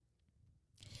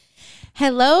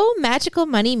Hello, magical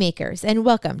money makers, and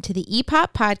welcome to the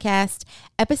ePop Podcast,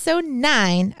 episode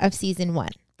 9 of season 1.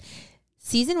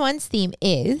 Season 1's theme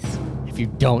is, if you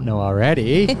don't know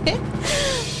already,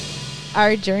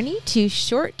 our journey to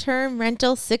short-term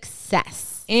rental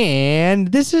success. And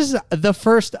this is the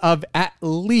first of at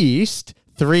least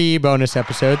 3 bonus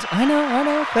episodes. I know.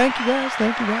 Thank you guys.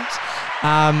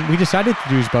 We decided to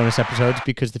do these bonus episodes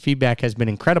because the feedback has been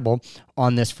incredible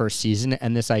on this first season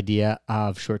and this idea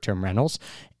of short-term rentals.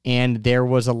 And there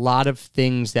was a lot of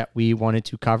things that we wanted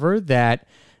to cover that,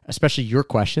 especially your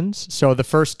questions. So the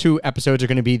first 2 episodes are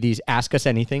going to be these Ask Us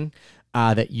Anything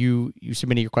that you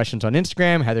submitted your questions on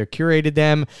Instagram. Heather curated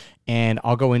them, and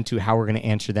I'll go into how we're going to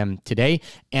answer them today.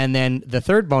 And then the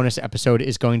third bonus episode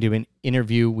is going to be an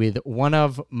interview with one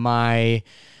of my...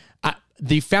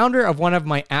 the founder of one of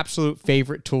my absolute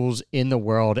favorite tools in the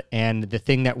world and the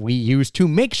thing that we use to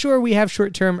make sure we have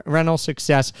short-term rental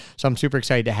success. So I'm super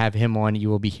excited to have him on. You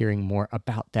will be hearing more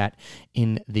about that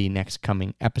in the next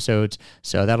coming episodes.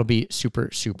 So that'll be super,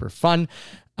 super fun.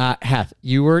 Heth,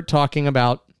 you were talking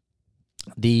about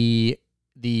the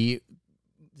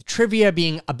trivia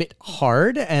being a bit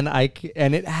hard, and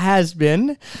it has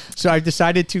been. So I've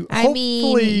decided to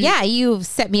you've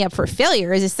set me up for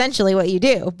failure is essentially what you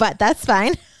do, but that's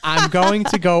fine. I'm going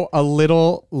to go a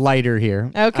little lighter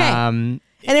here. Okay. And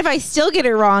if I still get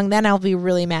it wrong, then I'll be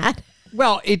really mad.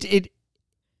 Well,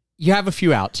 you have a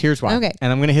few outs. Here's why. Okay.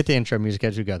 And I'm going to hit the intro music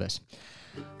as we go this.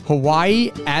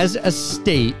 Hawaii as a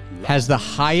state has the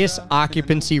highest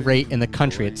occupancy rate in the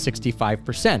country at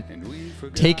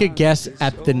 65%. Take a guess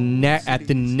at the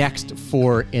next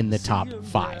 4 in the top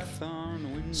 5.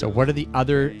 So what are the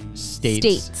other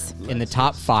states in the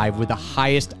top 5 with the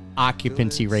highest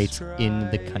occupancy rates in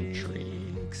the country?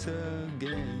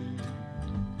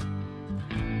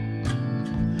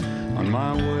 On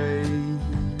my way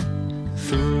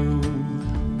through,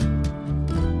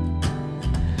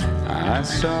 I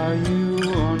saw you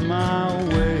on my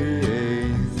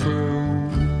way through.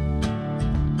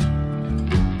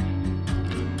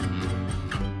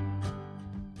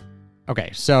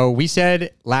 Okay, so we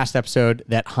said last episode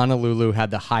that Honolulu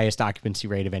had the highest occupancy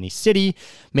rate of any city.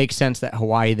 Makes sense that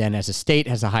Hawaii then as a state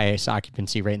has the highest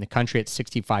occupancy rate in the country at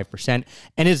 65%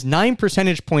 and is 9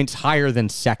 percentage points higher than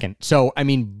second. So, I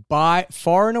mean, by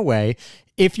far and away,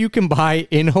 if you can buy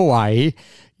in Hawaii,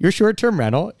 your short-term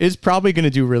rental is probably going to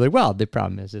do really well. The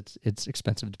problem is it's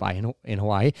expensive to buy in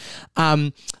Hawaii.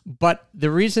 But the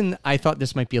reason I thought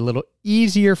this might be a little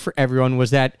easier for everyone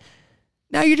was that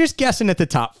now you're just guessing at the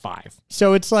top 5.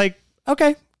 So it's like,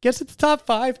 okay, guess at the top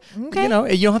 5. Okay. You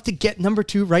don't have to get number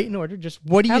 2 right in order. Just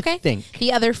what do you think?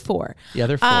 The other 4.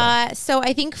 So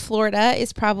I think Florida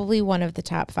is probably one of the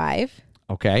top 5.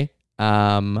 Okay.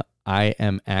 I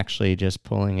am actually just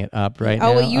pulling it up right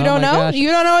now. Oh, you don't know? Gosh. You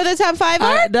don't know what the top 5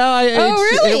 are?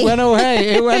 Really?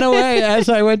 It went away as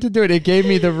I went to do it. It gave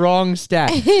me the wrong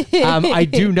stat. I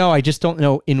do know. I just don't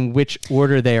know in which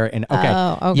order they are in. Okay.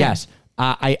 Oh, okay. Yes.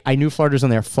 I knew Florida's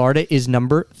on there. Florida is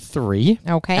number 3.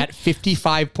 Okay. At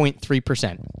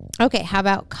 55.3%. Okay. How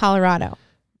about Colorado?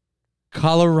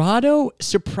 Colorado,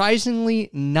 surprisingly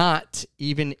not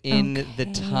even in the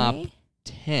top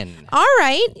 10. All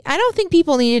right. I don't think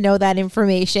people need to know that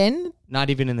information.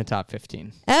 Not even in the top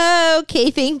 15.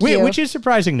 Okay, thank you. Which is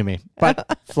surprising to me.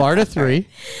 But Florida 3.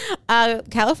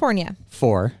 California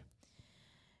 4.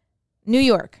 New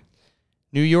York.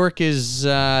 New York is,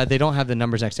 they don't have the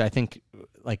numbers next to it. I think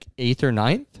like 8th or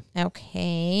 9th.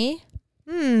 Okay.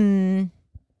 The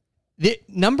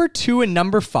number 2 and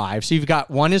number 5. So you've got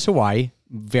one is Hawaii,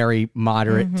 very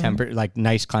moderate temperature, like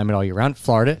nice climate all year round.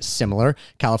 Florida, similar.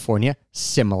 California,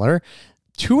 similar.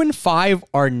 2 and 5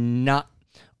 are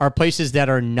places that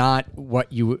are not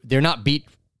they're not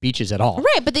beaches at all.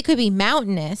 Right, but they could be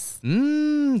mountainous.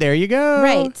 There you go.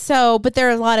 Right. So, but there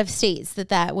are a lot of states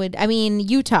that would,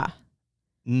 Utah.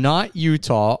 Not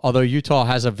Utah, although Utah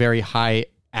has a very high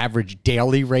average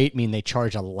daily rate, they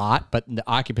charge a lot, but the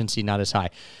occupancy not as high.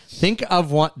 Think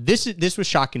of one, this was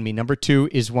shocking me. Number 2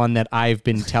 is one that I've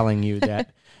been telling you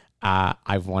that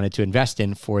I've wanted to invest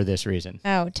in for this reason.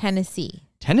 Oh, Tennessee.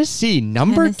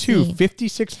 Number 2,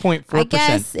 56.4%. I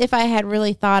guess if I had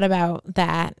really thought about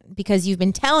that, because you've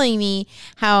been telling me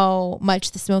how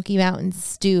much the Smoky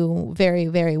Mountains do very,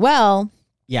 very well.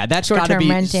 Yeah, that's got to be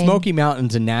renting. Smoky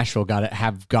Mountains and Nashville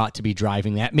got to be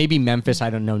driving that. Maybe Memphis. I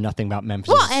don't know nothing about Memphis.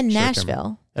 Well, and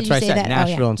Nashville. That's what I said.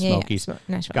 Nashville and Smokies.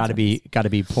 Got to be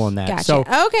pulling that. Gotcha. So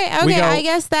okay. I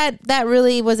guess that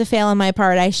really was a fail on my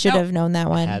part. I should have known that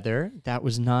one. Heather, that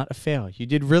was not a fail. You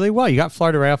did really well. You got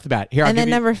Florida right off the bat. Here, and then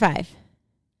number 5.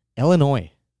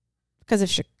 Illinois. Because of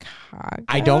Chicago.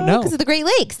 I don't know. Because of the Great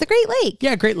Lakes. The Great Lakes.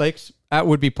 Yeah, Great Lakes. That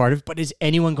would be part of it. But is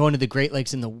anyone going to the Great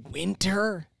Lakes in the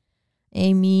winter?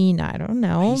 I mean, I don't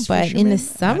know, Ice but in fishermen? the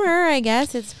summer, I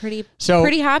guess it's pretty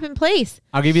hot in place.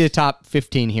 I'll give you the top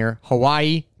 15 here.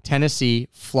 Hawaii, Tennessee,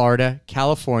 Florida,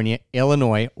 California,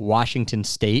 Illinois, Washington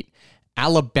State,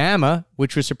 Alabama,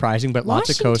 which was surprising, but lots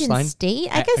of coastline. Washington State?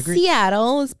 I guess agree.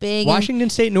 Seattle is big. Washington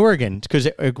State and Oregon, because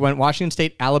it went Washington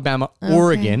State, Alabama,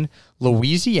 Oregon,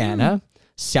 Louisiana,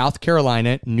 South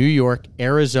Carolina, New York,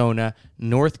 Arizona,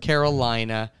 North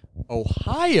Carolina,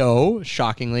 Ohio,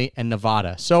 shockingly, and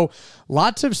Nevada. So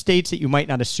lots of states that you might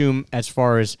not assume as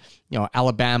far as,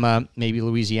 Alabama, maybe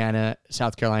Louisiana,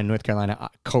 South Carolina, North Carolina,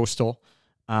 coastal.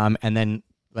 And then,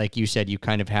 like you said, you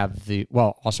kind of have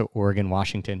also Oregon,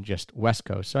 Washington, just West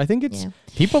Coast. So I think it's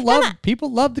people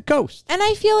love the coast. And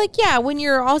I feel like, when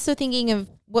you're also thinking of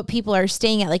what people are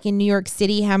staying at, like in New York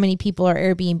City, how many people are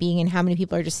Airbnb and how many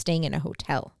people are just staying in a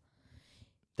hotel?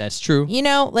 That's true.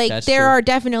 That's there true. Are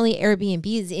definitely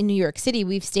Airbnbs in New York City.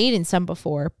 We've stayed in some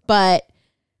before, but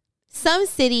some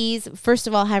cities, first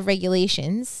of all, have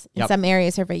regulations. And some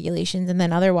areas have regulations. And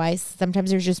then otherwise, sometimes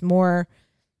there's just more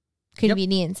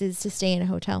conveniences to stay in a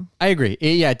hotel. I agree.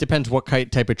 It depends what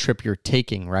type of trip you're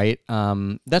taking, right?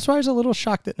 That's why I was a little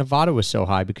shocked that Nevada was so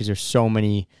high, because there's so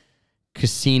many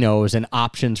casinos and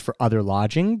options for other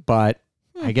lodging. But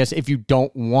I guess if you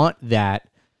don't want that,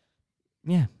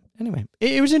 anyway,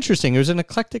 it was interesting. It was an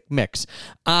eclectic mix.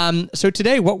 So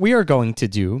today what we are going to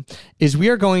do is we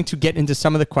are going to get into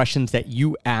some of the questions that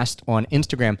you asked on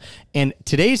Instagram. And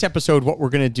today's episode, what we're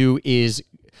going to do is,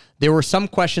 there were some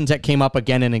questions that came up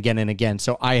again and again and again.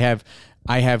 So I have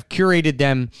curated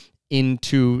them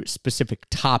into specific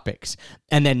topics.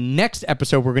 And then next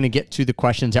episode, we're going to get to the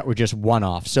questions that were just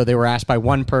one-off. So they were asked by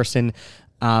one person.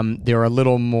 They're a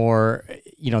little more,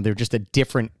 they're just a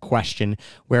different question.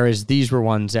 Whereas these were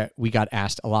ones that we got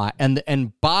asked a lot.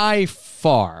 And by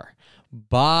far,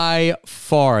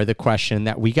 the question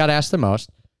that we got asked the most.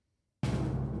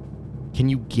 Can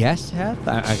you guess, Heath?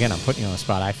 Again, I'm putting you on the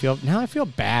spot. I feel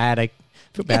bad. I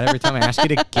feel bad every time I ask you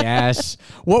to guess.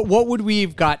 What would we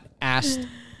have got asked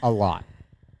a lot?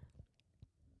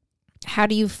 How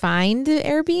do you find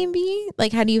Airbnb?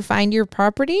 Like, how do you find your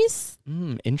properties?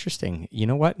 Interesting. You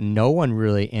know what? No one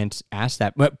really asked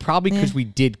that, but probably because we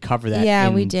did cover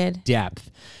that we did.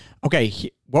 Depth.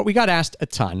 Okay, what we got asked a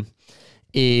ton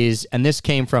is, and this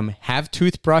came from Have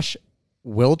Toothbrush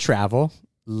Will Travel.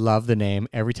 Love the name.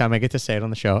 Every time I get to say it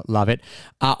on the show, love it.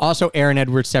 Also, Aaron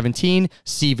Edwards 17,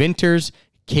 C Vinters,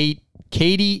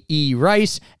 Katie E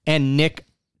Rice, and Nick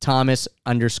Thomas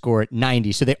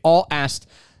 _90. So they all asked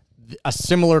a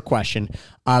similar question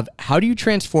of, how do you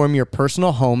transform your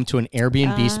personal home to an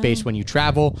Airbnb space when you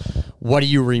travel? What do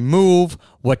you remove?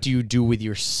 What do you do with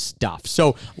your stuff?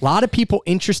 So a lot of people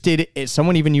interested.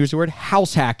 Someone even used the word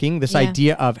house hacking. This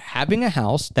idea of having a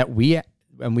house that we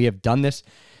have done this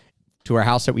to our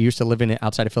house that we used to live in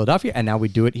outside of Philadelphia, and now we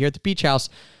do it here at the beach house.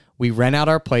 We rent out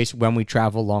our place when we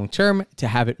travel long term to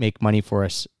have it make money for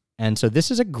us. And so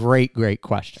this is a great, great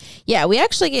question. Yeah, we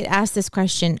actually get asked this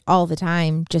question all the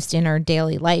time, just in our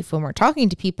daily life when we're talking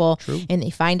to people. True. And they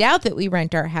find out that we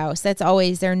rent our house. That's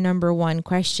always their number one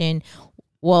question.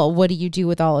 Well, what do you do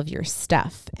with all of your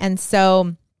stuff? And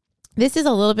so this is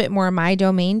a little bit more my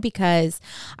domain, because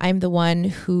I'm the one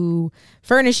who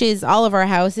furnishes all of our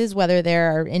houses, whether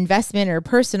they're investment or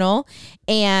personal,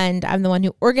 and I'm the one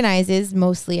who organizes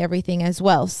mostly everything as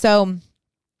well. So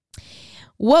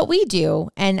what we do,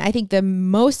 and I think the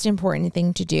most important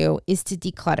thing to do, is to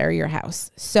declutter your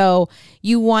house. So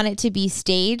you want it to be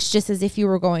staged just as if you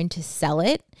were going to sell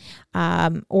it,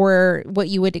 or what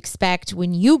you would expect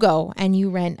when you go and you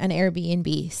rent an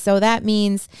Airbnb. So that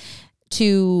means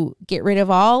to get rid of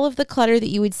all of the clutter that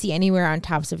you would see anywhere on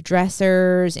tops of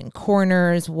dressers and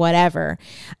corners, whatever.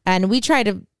 And we try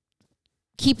to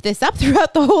keep this up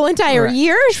throughout the whole entire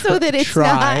year so that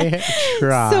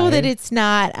it's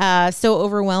not so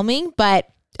overwhelming. But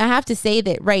I have to say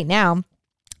that right now,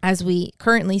 as we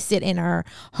currently sit in our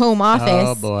home office.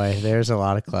 Oh boy, there's a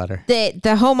lot of clutter.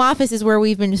 The home office is where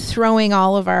we've been throwing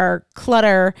all of our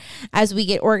clutter as we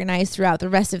get organized throughout the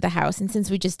rest of the house. And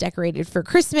since we just decorated for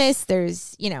Christmas,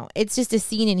 there's, it's just a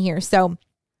scene in here. So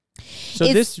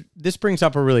this brings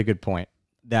up a really good point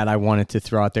that I wanted to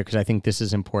throw out there, because I think this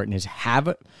is important, is have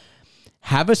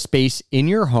a space in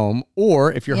your home,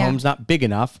 or if your home's not big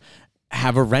enough,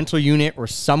 have a rental unit or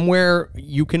somewhere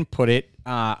you can put it,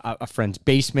 a friend's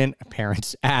basement, a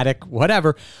parent's attic,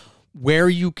 whatever, where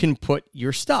you can put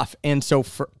your stuff. And so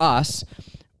for us,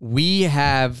 we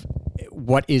have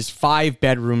what is 5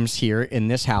 bedrooms here in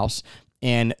this house.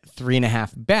 and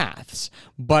 3.5 baths.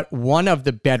 But one of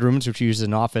the bedrooms, which we use as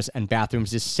an office, and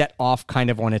bathrooms is set off kind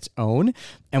of on its own.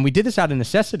 And we did this out of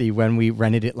necessity when we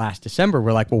rented it last December.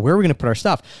 We're like, well, where are we going to put our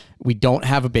stuff? We don't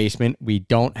have a basement. We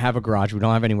don't have a garage. We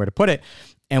don't have anywhere to put it.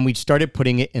 And we started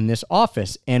putting it in this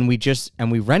office, and we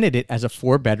rented it as a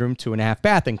 4-bedroom, 2.5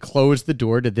 bath, and closed the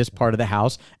door to this part of the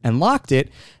house and locked it.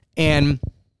 And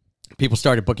people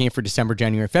started booking it for December,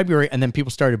 January, February, and then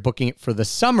people started booking it for the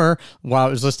summer while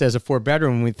it was listed as a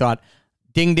 4-bedroom. And we thought,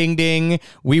 ding, ding, ding,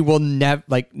 we will never,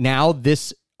 now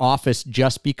this office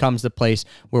just becomes the place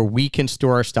where we can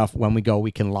store our stuff when we go.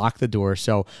 We can lock the door.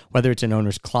 So whether it's an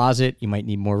owner's closet, you might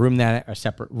need more room than that, a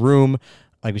separate room,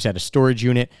 like we said, a storage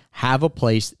unit, have a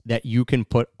place that you can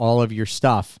put all of your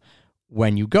stuff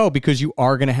when you go, because you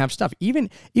are going to have stuff. Even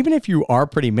if you are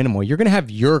pretty minimal, you're going to have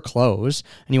your clothes,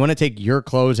 and you want to take your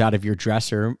clothes out of your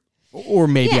dresser or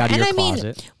maybe out of your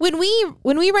closet. Mean,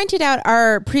 when we rented out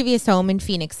our previous home in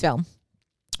Phoenixville,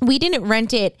 we didn't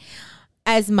rent it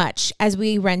as much as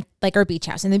we rent like our beach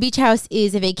house. And the beach house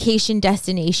is a vacation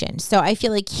destination. So I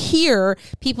feel like here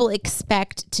people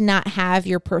expect to not have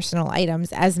your personal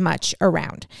items as much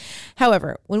around.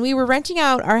 However, when we were renting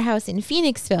out our house in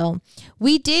Phoenixville,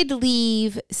 we did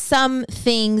leave some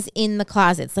things in the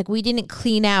closets. Like we didn't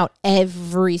clean out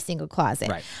every single closet.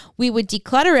 Right. We would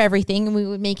declutter everything and we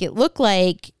would make it look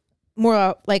like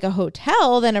more like a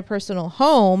hotel than a personal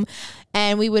home.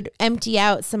 And we would empty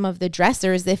out some of the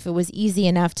dressers if it was easy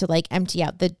enough to like empty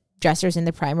out the dressers in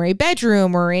the primary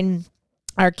bedroom or in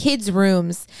our kids'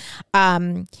 rooms.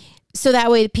 So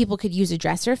that way people could use a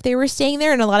dresser if they were staying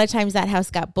there. And a lot of times that house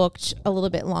got booked a little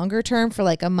bit longer term for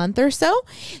like a month or so.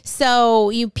 So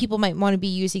people might want to be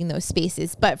using those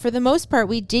spaces. But for the most part,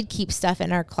 we did keep stuff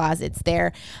in our closets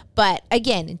there. But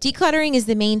again, decluttering is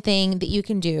the main thing that you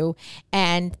can do.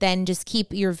 And then just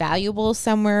keep your valuables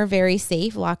somewhere very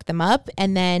safe, lock them up,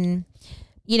 and then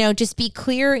just be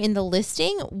clear in the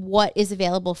listing what is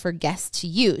available for guests to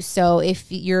use. So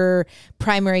if your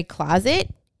primary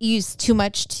closet use too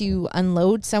much to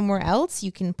unload somewhere else,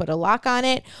 you can put a lock on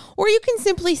it, or you can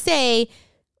simply say,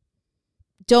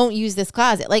 don't use this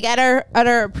closet. Like at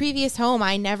our previous home,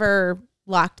 I never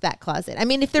locked that closet. I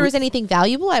mean, if there was anything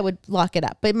valuable, I would lock it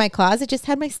up, but my closet just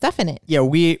had my stuff in it. Yeah,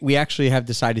 we actually have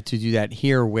decided to do that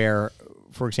here where,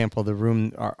 for example, the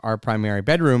room, our primary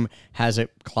bedroom has a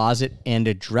closet and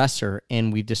a dresser,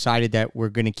 and we've decided that we're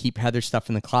going to keep Heather's stuff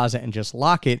in the closet and just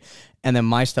lock it, and then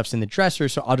my stuff's in the dresser,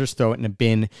 so I'll just throw it in a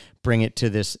bin, bring it to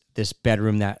this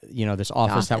bedroom that, this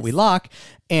office that we lock,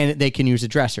 and they can use a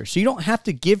dresser. So you don't have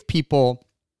to give people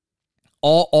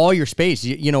all your space.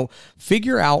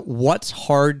 Figure out what's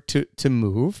hard to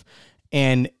move,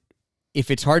 and if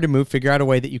it's hard to move, figure out a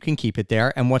way that you can keep it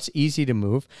there, and what's easy to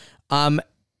move.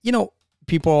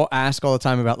 People ask all the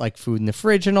time about like food in the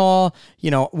fridge and all.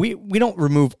 We don't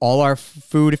remove all our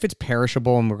food. If it's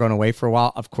perishable and we're going away for a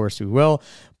while, of course we will.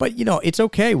 But, it's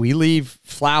okay. We leave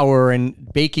flour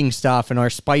and baking stuff and our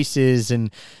spices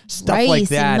and stuff rice like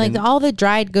that. And all the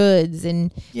dried goods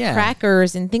and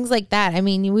crackers and things like that. I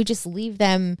mean, we just leave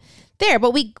them there,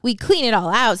 but we clean it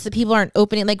all out so people aren't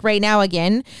opening. Like right now,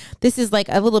 again, this is like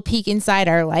a little peek inside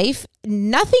our life.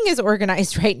 Nothing is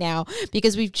organized right now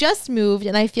because we've just moved,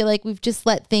 and I feel like we've just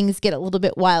let things get a little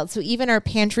bit wild. So even our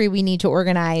pantry we need to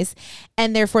organize,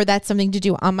 and therefore that's something to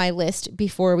do on my list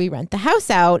before we rent the house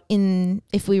out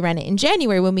if we rent it in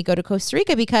January when we go to Costa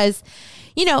Rica, because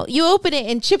you open it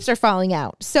and chips are falling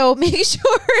out. So make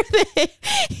sure that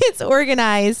it's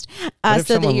organized. What if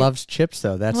someone loves chips,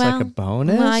 though? That's like a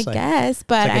bonus. Well, I guess,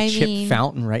 but it's like a chip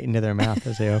fountain right into their mouth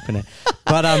as they open it.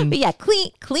 But yeah,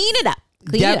 clean it up.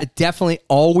 Definitely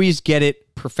always get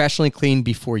it professionally cleaned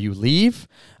before you leave,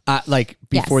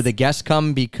 before the guests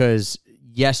come, because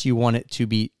yes, you want it to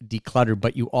be decluttered,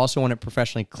 but you also want it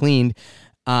professionally cleaned.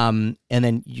 And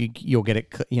then you'll get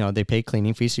it, they pay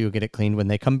cleaning fees, so you'll get it cleaned when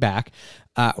they come back,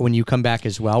 when you come back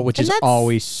as well, which is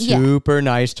always super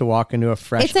nice to walk into a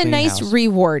fresh, it's a nice house.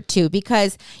 Reward too,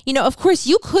 because, of course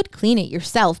you could clean it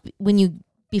yourself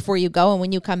before you go and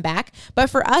when you come back. But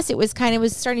for us, it was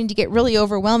starting to get really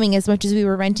overwhelming as much as we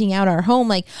were renting out our home.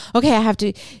 Like, okay, I have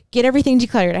to get everything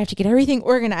decluttered. I have to get everything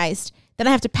organized. Then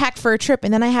I have to pack for a trip,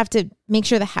 and then I have to make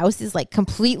sure the house is like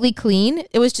completely clean.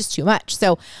 It was just too much.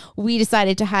 So we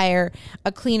decided to hire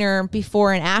a cleaner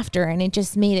before and after, and it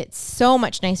just made it so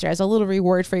much nicer as a little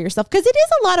reward for yourself, because it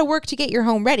is a lot of work to get your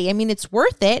home ready. I mean, it's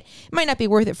worth it. It might not be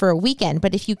worth it for a weekend,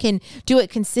 but if you can do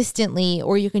it consistently,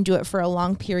 or you can do it for a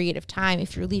long period of time,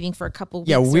 if you're leaving for a couple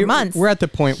weeks or months. We're at the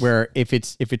point where if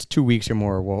it's 2 weeks or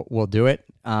more, we'll do it.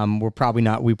 We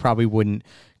probably wouldn't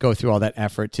go through all that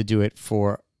effort to do it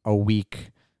for a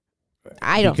week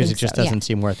I don't because think it just so, doesn't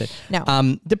seem worth it.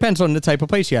 No. Depends on the type of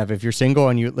place you have. If you're single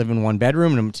and you live in one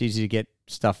bedroom and it's easy to get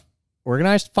stuff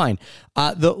organized, fine.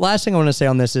 The last thing I want to say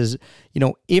on this is,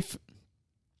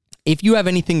 if you have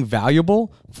anything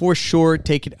valuable, for sure,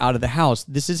 take it out of the house.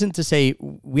 This isn't to say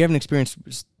we haven't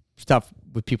experienced stuff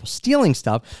with people stealing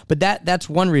stuff, but that's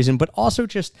one reason. But also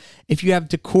just if you have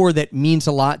decor that means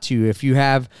a lot to you, if you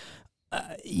have,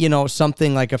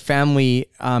 something like a family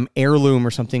heirloom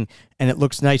or something, and it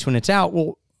looks nice when it's out,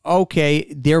 well,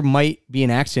 okay, there might be an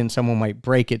accident. Someone might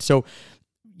break it. So,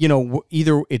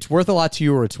 either it's worth a lot to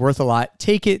you or it's worth a lot.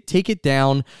 Take it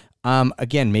down.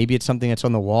 Again, maybe it's something that's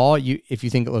on the wall. If you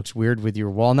think it looks weird with your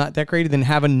wall not decorated, then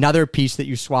have another piece that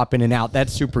you swap in and out.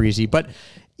 That's super easy. But,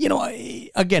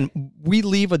 again, we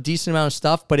leave a decent amount of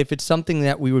stuff, but if it's something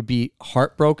that we would be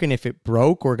heartbroken if it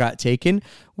broke or got taken,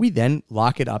 we then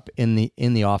lock it up in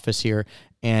the office here.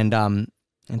 And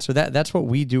so that's what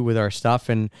we do with our stuff.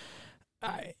 And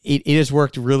it has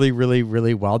worked really, really,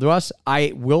 really well to us.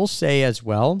 I will say as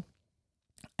well,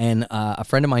 and a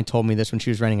friend of mine told me this when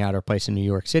she was renting out her place in New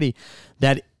York City,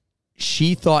 that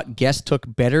she thought guests took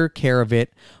better care of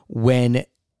it when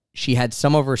she had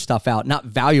some of her stuff out, not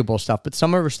valuable stuff, but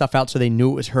some of her stuff out so they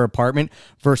knew it was her apartment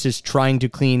versus trying to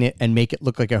clean it and make it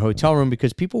look like a hotel room,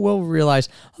 because people will realize,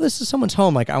 oh, this is someone's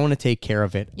home. Like, I want to take care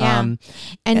of it. Yeah.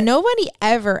 And nobody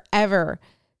ever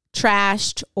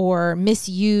trashed or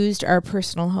misused our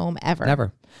personal home ever.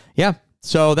 Never. Yeah.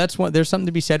 So there's something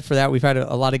to be said for that. We've had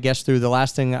a lot of guests through. The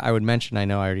last thing I would mention, I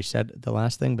know I already said the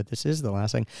last thing, but this is the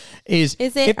last thing, is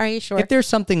it? Are you sure? If there's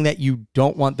something that you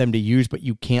don't want them to use, but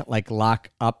you can't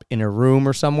lock up in a room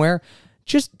or somewhere,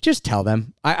 just tell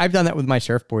them. I've done that with my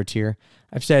surfboards here.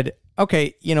 I've said,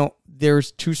 okay,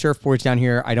 there's 2 surfboards down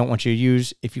here I don't want you to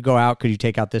use. If you go out, could you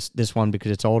take out this one because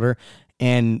it's older?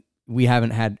 And we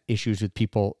haven't had issues with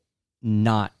people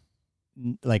not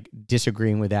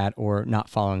disagreeing with that or not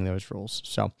following those rules.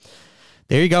 So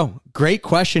there you go. Great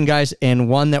question, guys. And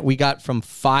one that we got from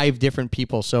 5 different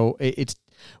people. So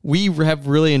we have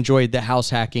really enjoyed the house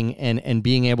hacking and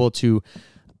being able to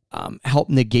help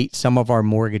negate some of our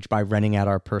mortgage by renting out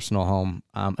our personal home,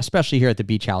 especially here at the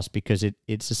beach house, because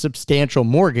it's a substantial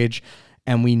mortgage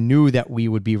and we knew that we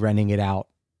would be renting it out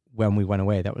when we went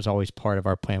away. That was always part of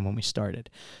our plan when we started.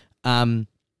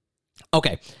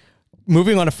 Okay.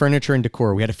 Moving on to furniture and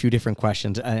decor, we had a few different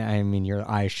questions. I mean, your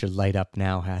eyes should light up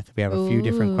now, Hath. We have a few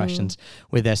different questions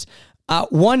with this.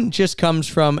 One just comes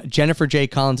from Jennifer J.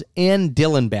 Collins and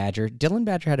Dylan Badger. Dylan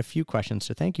Badger had a few questions,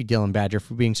 so thank you, Dylan Badger,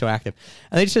 for being so active.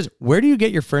 And he says, where do you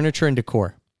get your furniture and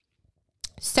decor?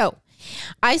 So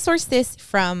I source this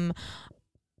from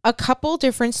a couple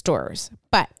different stores,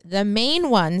 but the main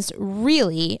ones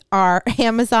really are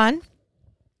Amazon,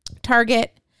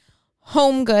 Target,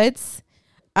 Home Goods,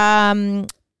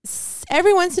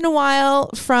 every once in a while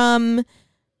from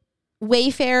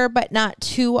Wayfair, but not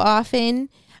too often.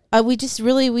 We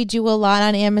do a lot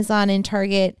on Amazon and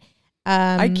Target.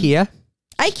 IKEA.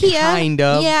 Kind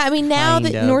of. Yeah, I mean, now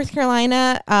that North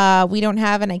Carolina, we don't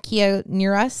have an IKEA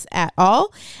near us at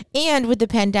all. And with the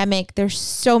pandemic, there's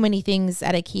so many things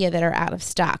at IKEA that are out of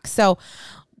stock. So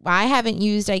I haven't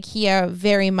used IKEA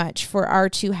very much for our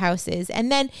 2 houses.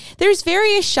 And then there's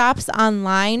various shops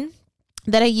online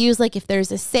that I use. Like if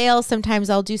there's a sale, sometimes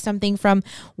I'll do something from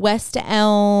West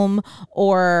Elm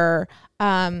or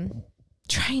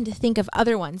trying to think of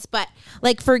other ones. But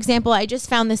like, for example, I just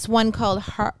found this one called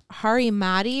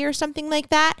Harimati or something like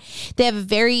that. They have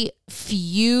very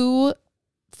few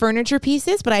furniture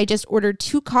pieces, but I just ordered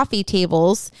 2 coffee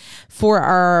tables for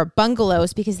our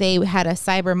bungalows because they had a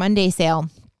Cyber Monday sale.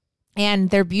 And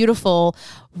they're beautiful,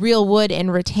 real wood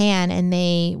and rattan, and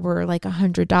they were like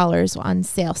 $100 on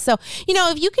sale. So,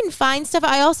 if you can find stuff,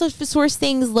 I also source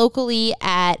things locally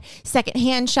at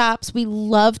secondhand shops. We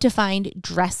love to find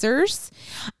dressers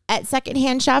at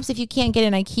secondhand shops. If you can't get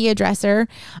an IKEA dresser,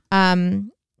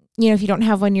 if you don't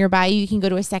have one nearby, you can go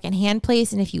to a secondhand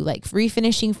place. And if you like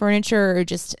refinishing furniture or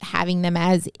just having them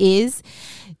as is,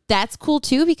 that's cool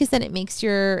too, because then it makes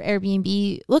your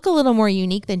Airbnb look a little more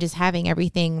unique than just having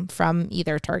everything from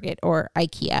either Target or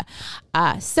IKEA.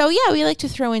 So yeah, we like to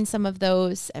throw in some of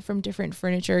those from different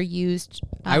furniture used.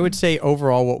 I would say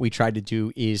overall what we tried to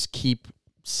do is keep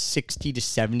 60 to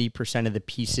 70% of the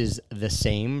pieces the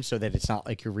same so that it's not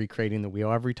like you're recreating the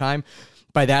wheel every time.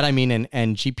 By that, I mean,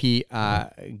 and GP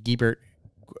Giebert?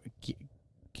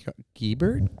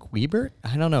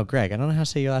 I don't know, Greg. I don't know how to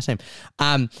say your last name.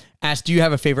 Asked, do you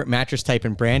have a favorite mattress type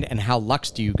and brand, and how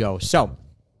luxe do you go? So,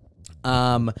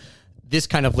 this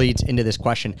kind of leads into this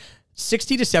question.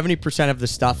 60 to 70% of the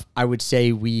stuff, I would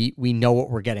say we know what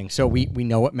we're getting. So we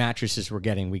know what mattresses we're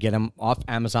getting. We get them off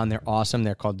Amazon. They're awesome.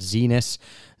 They're called Zinus,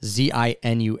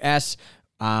 Zinus.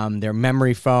 They're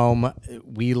memory foam.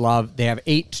 They have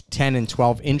 8, 10, and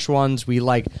 12-inch ones. We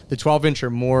like the 12-inch are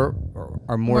more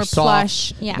soft,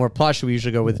 plush, more plush. We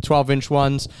usually go with the 12-inch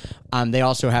ones. They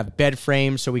also have bed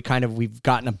frames. So we've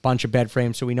gotten a bunch of bed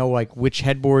frames. So we know like which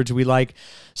headboards we like.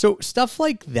 So stuff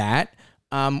like that.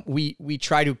 We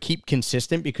try to keep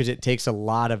consistent because it takes a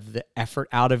lot of the effort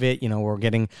out of it. You know, we're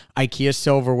getting IKEA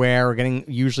silverware, we're getting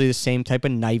usually the same type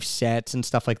of knife sets and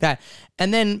stuff like that.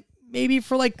 And then maybe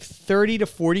for like 30 to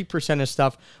 40% of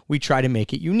stuff, we try to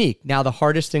make it unique. Now, the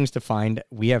hardest things to find,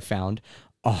 we have found,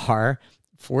 are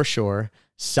for sure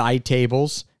side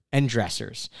tables and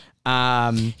dressers.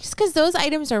 Just because those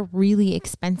items are really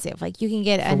expensive. Like you can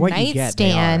get a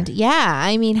nightstand. Yeah.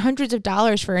 I mean, hundreds of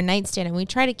dollars for a nightstand. And we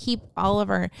try to keep all of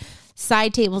our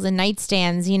side tables and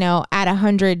nightstands, you know, at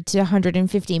 $100 to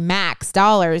 $150 max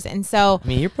dollars. And so, I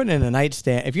mean, you're putting in a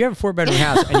nightstand. If you have a 4-bedroom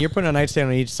house and you're putting a nightstand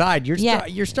on each side,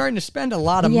 you're starting to spend a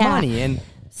lot of money. And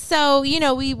so, you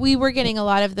know, we were getting a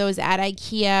lot of those at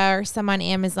IKEA or some on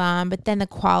Amazon, but then the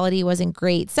quality wasn't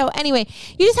great. So anyway,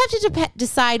 you just have to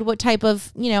decide what type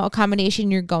of, you know, accommodation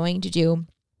you're going to do.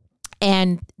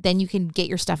 And then you can get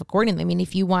your stuff accordingly. I mean,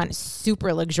 if you want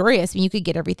super luxurious, I mean, you could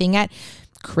get everything at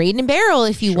Crate and Barrel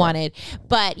if you wanted.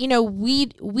 But, you know,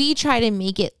 we try to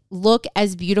make it look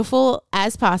as beautiful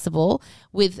as possible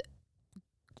with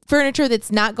furniture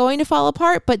that's not going to fall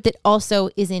apart, but that also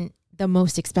isn't the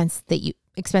most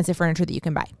expensive furniture that you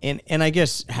can buy. And I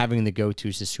guess having the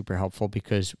go-tos is super helpful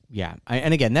because,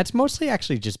 and again, that's mostly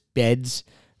actually just beds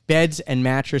and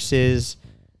mattresses.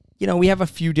 You know, we have a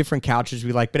few different couches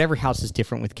we like, but every house is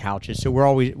different with couches. So we're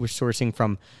sourcing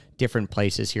from different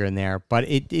places here and there, but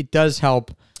it does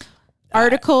help.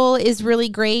 Article is really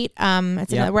great.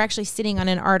 We're actually sitting on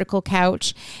an Article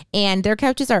couch, and their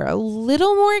couches are a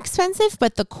little more expensive,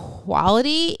 but the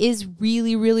quality is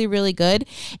really, really, really good.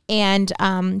 And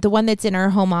the one that's in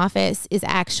our home office is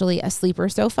actually a sleeper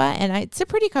sofa, and it's a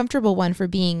pretty comfortable one for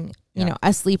being, you know,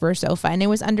 a sleeper sofa. And it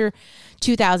was under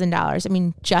 $2,000. I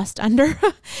mean, just under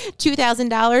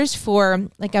 $2,000 for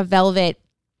like a velvet,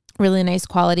 really nice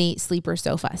quality sleeper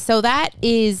sofa. So that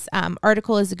is,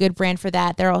 Article is a good brand for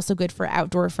that. They're also good for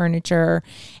outdoor furniture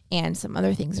and some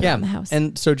other things around the house.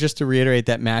 And so just to reiterate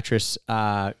that mattress,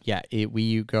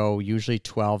 we go usually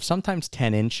 12, sometimes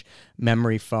 10-inch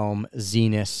memory foam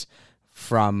Zinus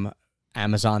from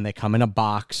Amazon. They come in a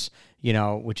box, you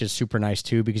know, which is super nice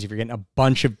too, because if you're getting a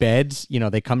bunch of beds, you know,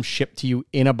 they come shipped to you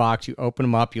in a box. You open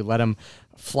them up, you let them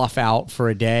fluff out for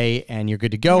a day, and you're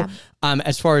good to go. Yeah.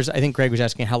 As far as, I think Greg was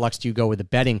asking, how luxe do you go with the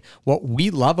bedding? What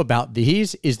we love about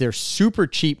these is they're super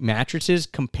cheap mattresses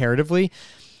comparatively.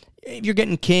 If you're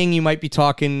getting king, you might be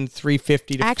talking $350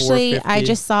 to $450. Actually, I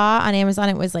just saw on Amazon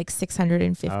it was like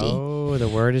 $650. Oh, the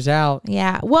word is out.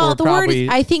 Yeah. Well, word is,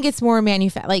 I think it's more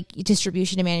like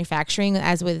distribution and manufacturing,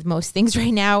 as with most things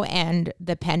right now, and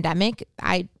the pandemic.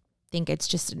 I think it's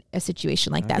just a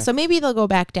situation like that. So maybe they'll go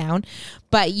back down,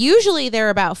 but usually they're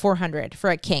about $400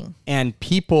 for a king. And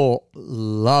people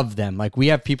love them. Like, we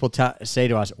have people say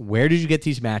to us, where did you get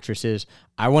these mattresses?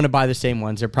 I want to buy the same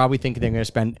ones. They're probably thinking they're going to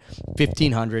spend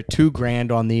 $1,500,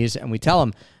 $2,000 on these. And we tell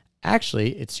them,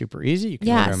 actually, it's super easy. You can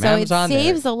order them on Amazon. So it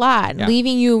saves a lot,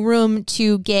 leaving you room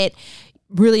to get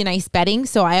really nice bedding.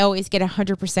 So I always get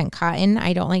 100% cotton.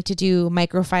 I don't like to do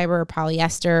microfiber or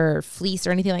polyester or fleece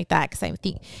or anything like that, because I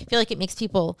feel like it makes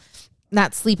people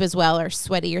not sleep as well or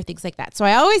sweaty or things like that. So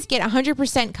I always get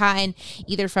 100% cotton,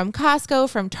 either from Costco,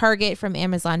 from Target, from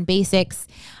Amazon Basics,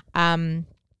 and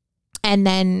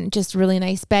then just really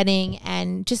nice bedding,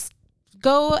 and just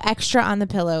go extra on the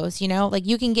pillows. You know, like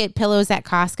you can get pillows at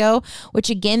Costco, which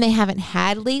again, they haven't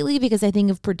had lately because I think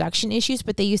of production issues,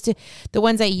 but the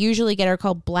ones I usually get are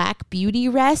called Black Beauty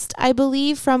Rest, I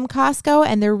believe, from Costco.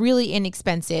 And they're really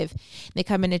inexpensive. They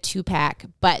come in a 2-pack,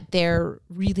 but they're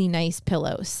really nice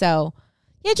pillows. So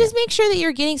yeah, just make sure that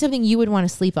you're getting something you would want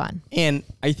to sleep on. And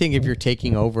I think if you're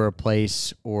taking over a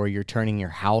place or you're turning your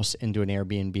house into an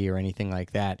Airbnb or anything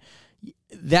like that,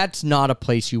 that's not a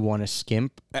place you want to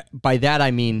skimp. By that,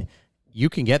 I mean, you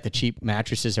can get the cheap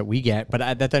mattresses that we get, but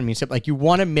that doesn't mean skimp. Like, you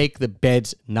want to make the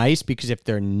beds nice, because if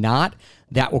they're not,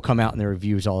 that will come out in the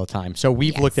reviews all the time. So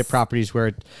we've looked at properties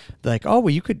where they're like, oh,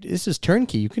 well, this is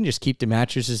turnkey. You can just keep the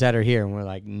mattresses that are here. And we're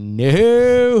like,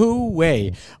 no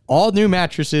way. All new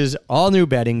mattresses, all new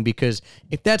bedding, because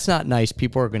if that's not nice,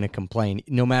 people are going to complain,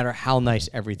 no matter how nice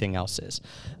everything else is.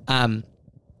 All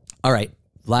right.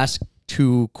 Last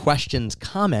to questions,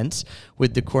 comments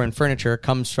with Decor and Furniture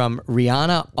comes from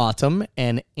Rihanna Autumn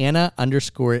and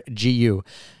Anna_GU.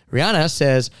 Rihanna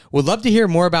says, would love to hear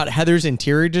more about Heather's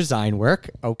interior design work.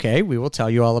 Okay, we will tell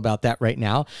you all about that right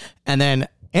now. And then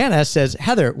Anna says,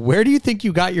 Heather, where do you think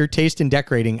you got your taste in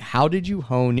decorating? How did you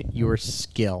hone your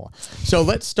skill? So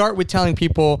let's start with telling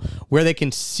people where they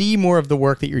can see more of the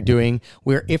work that you're doing,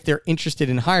 where if they're interested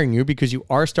in hiring you, because you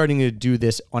are starting to do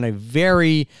this on a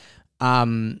very,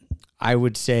 I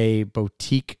would say,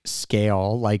 boutique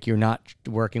scale. Like, you're not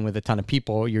working with a ton of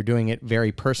people. You're doing it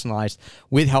very personalized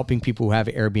with helping people who have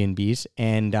Airbnbs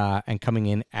and coming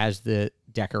in as the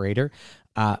decorator.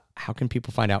 How can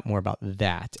people find out more about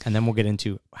that? And then we'll get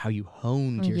into how you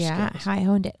honed your skills. How I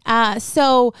honed it.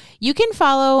 So you can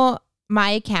follow my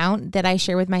account that I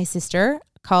share with my sister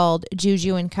called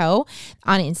Juju and Co.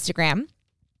 on Instagram.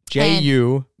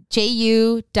 ju.ju.and.co.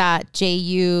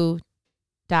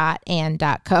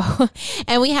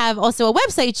 And we have also a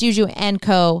website,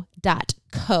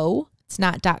 jujuandco.co. It's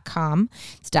not .com,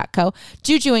 it's .co.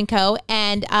 Juju and Co.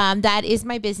 And that is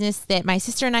my business that my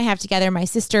sister and I have together. My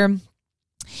sister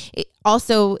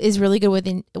also is really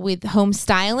good with home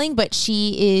styling, but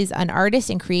she is an artist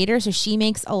and creator. So she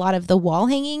makes a lot of the wall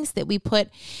hangings that we put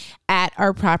at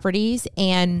our properties,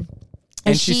 and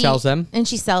she sells them. And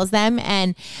she sells them.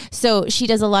 And so she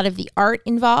does a lot of the art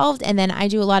involved. And then I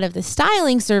do a lot of the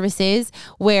styling services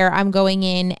where I'm going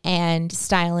in and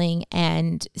styling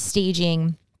and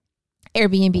staging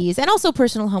Airbnbs and also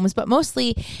personal homes, but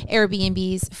mostly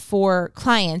Airbnbs for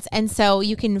clients. And so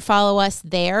you can follow us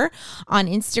there on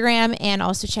Instagram and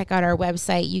also check out our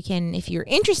website. You can, if you're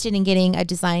interested in getting a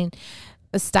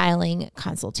styling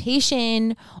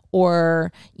consultation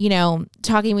or,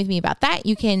 talking with me about that,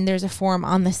 there's a form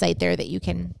on the site there that you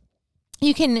can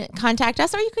contact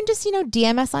us, or you can just,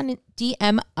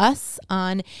 DM us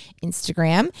on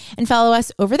Instagram and follow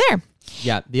us over there.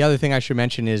 Yeah. The other thing I should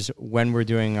mention is when we're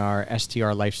doing our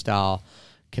STR lifestyle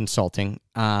consulting,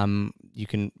 you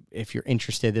can, if you're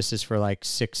interested, this is for like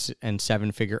 6 and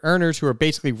 7 figure earners who are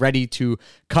basically ready to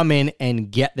come in and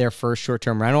get their first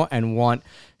short-term rental and want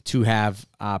to have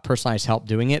personalized help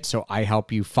doing it. So I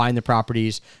help you find the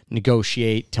properties,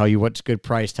 negotiate, tell you what's good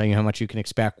price, tell you how much you can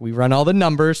expect. We run all the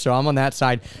numbers, so I'm on that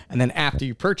side. And then after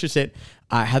you purchase it,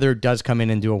 Heather does come in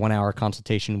and do a 1-hour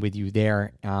consultation with you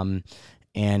there.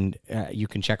 And you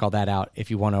can check all that out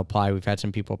if you want to apply. We've had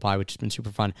some people apply, which has been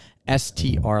super fun.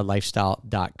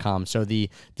 strlifestyle.com. So the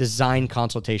design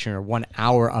consultation, or 1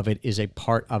 hour of it, is a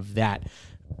part of that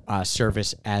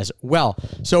service as well.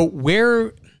 So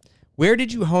where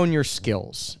did you hone your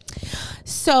skills?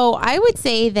 So I would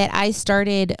say that I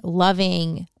started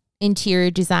loving interior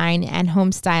design and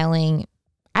home styling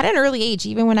at an early age.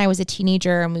 Even when I was a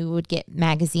teenager and we would get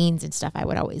magazines and stuff, I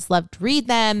would always love to read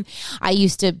them. I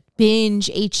used to binge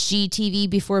HGTV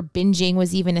before binging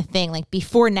was even a thing. Like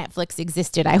before Netflix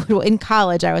existed, in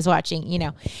college, I was watching,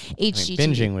 HGTV.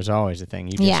 Binging was always a thing.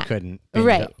 You just couldn't binge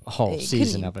a whole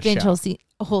season of a show.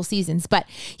 Whole seasons. But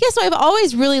yeah, so I've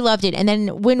always really loved it. And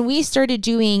then when we started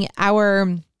doing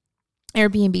our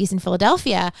Airbnbs in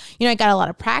Philadelphia, I got a lot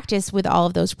of practice with all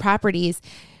of those properties,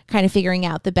 kind of figuring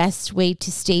out the best way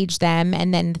to stage them,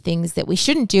 and then the things that we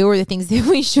shouldn't do or the things that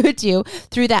we should do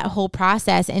through that whole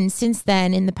process. And since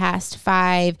then, in the past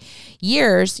 5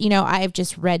 years, I've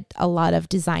just read a lot of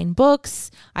design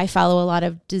books. I follow a lot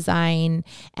of design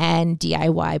and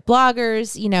DIY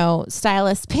bloggers,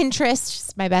 stylists. Pinterest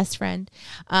is my best friend.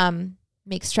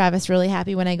 Makes Travis really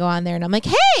happy when I go on there and I'm like,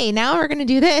 hey, now we're going to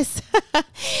do this.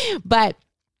 But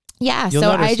yeah, You'll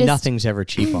so notice nothing's ever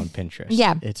cheap on Pinterest.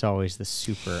 Yeah. It's always the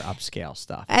super upscale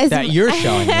stuff that you're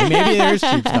showing me. Maybe there's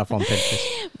cheap stuff on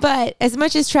Pinterest. But as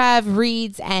much as Trav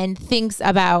reads and thinks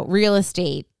about real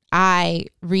estate, I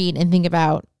read and think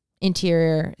about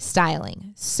interior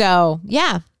styling. So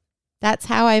yeah, that's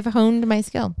how I've honed my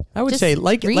skill. I would say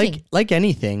like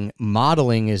anything,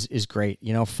 modeling is great.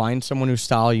 Find someone whose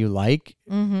style you like,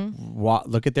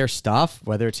 look at their stuff,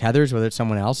 whether it's Heather's, whether it's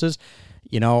someone else's.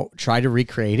 Try to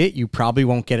recreate it. You probably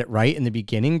won't get it right in the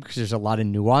beginning because there's a lot of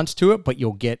nuance to it, but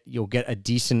you'll get a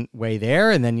decent way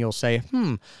there. And then you'll say,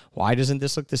 why doesn't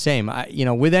this look the same?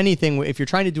 With anything, if you're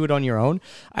trying to do it on your own,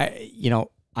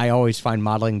 I always find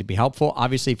modeling to be helpful.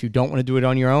 Obviously, if you don't want to do it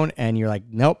on your own and you're like,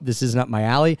 nope, this isn't up my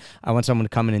alley, I want someone to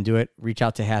come in and do it, reach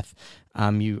out to Heth.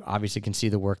 You obviously can see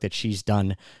the work that she's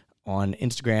done on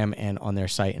Instagram and on their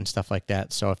site and stuff like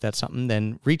that. So if that's something,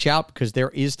 then reach out, because there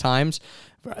is times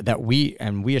that we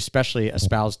especially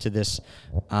espouse to this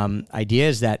idea,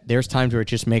 is that there's times where it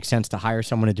just makes sense to hire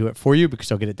someone to do it for you, because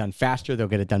they'll get it done faster, they'll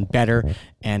get it done better,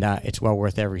 and it's well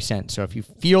worth every cent. So if you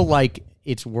feel like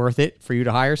it's worth it for you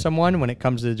to hire someone when it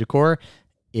comes to the decor,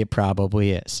 it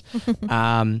probably is.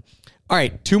 All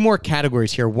right, 2 more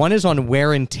categories here. One is on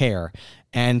wear and tear.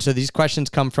 And so these questions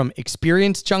come from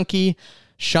Experience Junkie,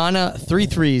 Shauna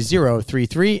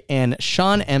 33033, and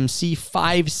Sean MC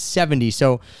 570.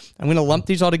 So I'm going to lump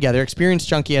these all together. Experience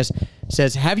Junkie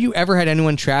says, have you ever had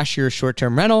anyone trash your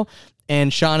short-term rental?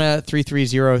 And Shauna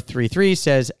 33033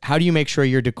 says, how do you make sure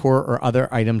your decor or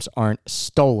other items aren't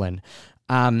stolen?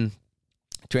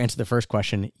 To answer the first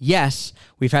question, yes,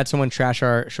 we've had someone trash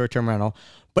our short-term rental,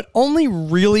 but only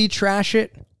really trash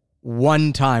it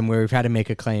one time, where we've had to make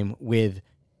a claim with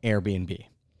Airbnb.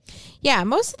 Yeah,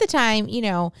 most of the time,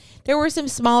 there were some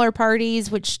smaller parties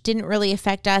which didn't really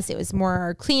affect us. It was more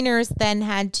our cleaners then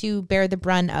had to bear the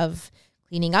brunt of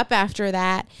cleaning up after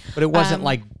that. But it wasn't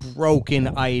like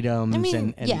broken items. I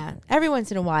mean, yeah, every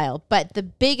once in a while. But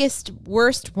the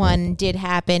worst one did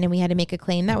happen, and we had to make a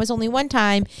claim. That was only one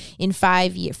time in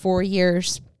 4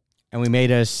 years. And we made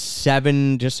just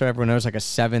so everyone knows, like a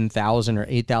 $7,000 or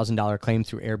 $8,000 claim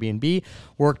through Airbnb.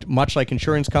 Worked much like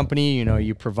insurance company.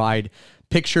 You provide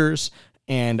pictures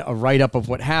and a write-up of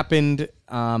what happened.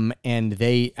 And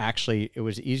it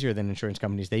was easier than insurance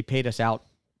companies. They paid us out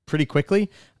pretty quickly.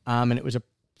 And it was a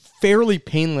fairly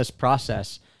painless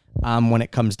process when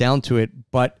it comes down to it.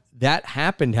 But that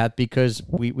happened because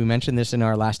we mentioned this in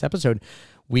our last episode.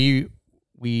 We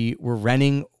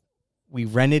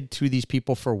rented to these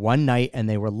people for one night, and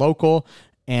they were local,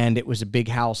 and it was a big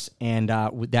house. And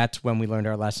that's when we learned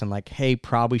our lesson, like, hey,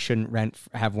 probably shouldn't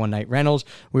have one night rentals.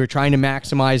 We were trying to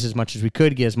maximize as much as we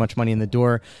could, get as much money in the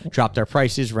door, dropped our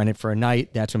prices, rent it for a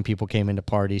night. That's when people came into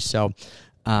parties. So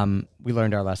we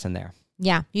learned our lesson there.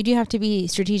 Yeah, you do have to be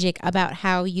strategic about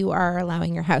how you are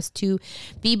allowing your house to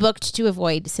be booked to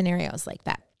avoid scenarios like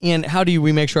that. And how do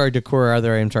we make sure our decor or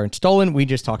other items aren't stolen? We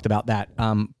just talked about that.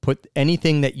 Put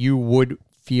anything that you would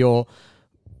feel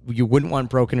you wouldn't want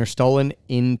broken or stolen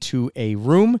into a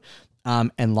room,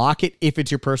 and lock it if it's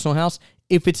your personal house.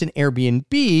 If it's an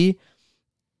Airbnb,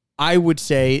 I would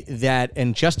say that,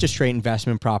 and just a straight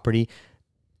investment property,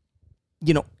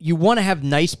 you want to have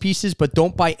nice pieces, but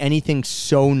don't buy anything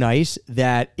so nice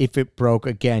that if it broke,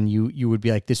 again, you would be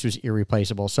like, this was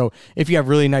irreplaceable. So if you have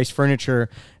really nice furniture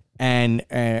and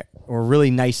or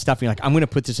really nice stuff, you're like, I'm going to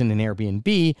put this in an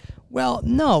Airbnb. Well,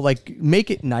 no, like,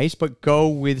 make it nice, but go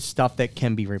with stuff that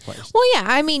can be replaced. Well, yeah,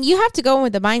 I mean, you have to go in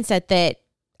with the mindset that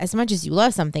as much as you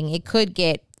love something, it could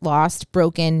get lost,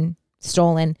 broken,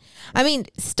 stolen. I mean,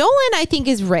 stolen, I think,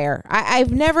 is rare.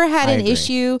 I've never had an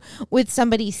issue with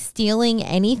somebody stealing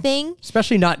anything.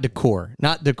 Especially not decor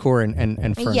and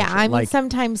furniture. Yeah, I mean,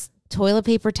 sometimes toilet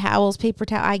paper towels,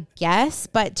 I guess,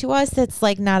 but to us, it's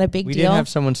like not a big deal. We did have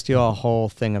someone steal a whole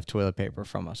thing of toilet paper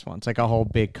from us once, like a whole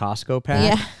big Costco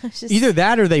pack. Yeah. Either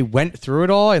that or they went through it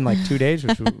all in like 2 days,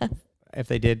 which if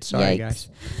they did, sorry, Yikes. guys.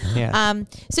 Yeah.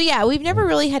 So yeah, we've never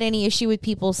really had any issue with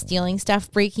people stealing stuff,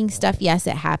 breaking stuff. Yes,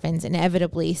 it happens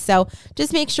inevitably. So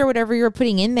just make sure whatever you're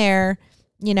putting in there,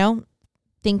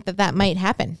 think that might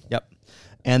happen. Yep.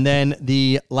 And then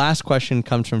the last question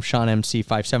comes from Sean MC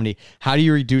 570. How do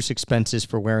you reduce expenses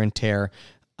for wear and tear,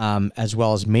 as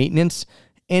well as maintenance?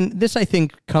 And this, I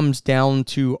think, comes down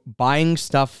to buying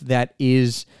stuff that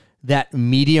is that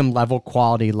medium level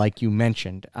quality, like you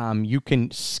mentioned. You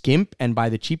can skimp and buy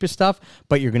the cheapest stuff,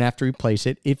 but you're going to have to replace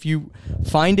it. If you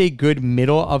find a good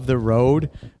middle of the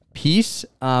road piece,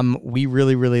 we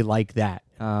really, really like that.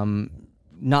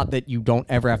 Not that you don't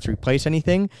ever have to replace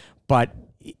anything, but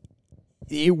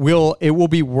it will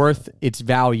be worth its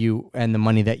value and the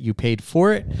money that you paid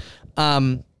for it.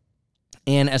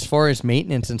 And as far as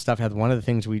maintenance and stuff, one of the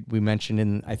things we mentioned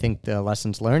in, I think, the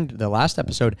lessons learned, the last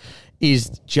episode,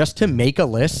 is just to make a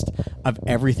list of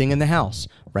everything in the house.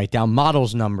 Write down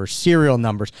models numbers, serial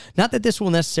numbers. Not that this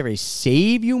will necessarily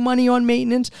save you money on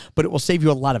maintenance, but it will save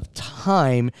you a lot of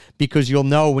time, because you'll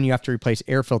know when you have to replace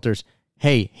air filters,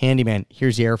 hey, handyman,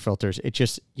 here's the air filters. It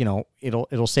just,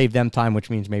 it'll save them time, which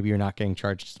means maybe you're not getting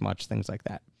charged as much, things like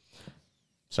that.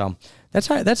 So that's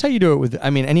how you do it with,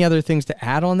 any other things to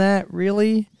add on that,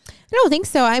 really? I don't think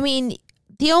so. I mean,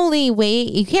 the only way,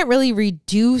 you can't really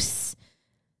reduce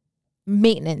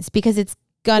maintenance because it's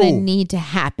gonna need to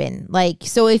happen. Like,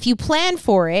 so if you plan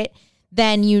for it,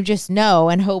 then you just know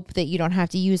and hope that you don't have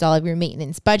to use all of your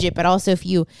maintenance budget. But also if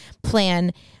you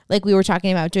plan, like we were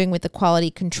talking about doing with the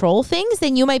quality control things,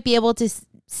 then you might be able to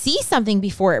see something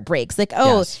before it breaks. Like,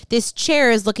 oh, Yes. this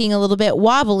chair is looking a little bit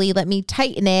wobbly. Let me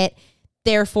tighten it.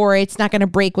 Therefore, it's not going to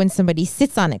break when somebody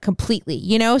sits on it completely,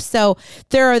 you know? So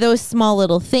there are those small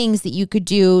little things that you could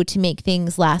do to make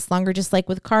things last longer, just like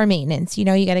with car maintenance. You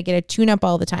know, you got to get a tune-up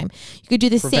all the time. You could do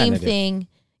the same thing.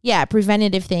 Yeah,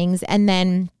 preventative things. And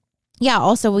then, yeah,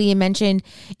 also we mentioned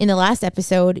in the last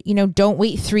episode, you know, don't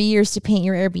wait 3 years to paint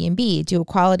your Airbnb. Do a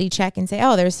quality check and say,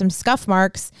 oh, there's some scuff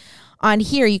marks on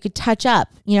here. You could touch up,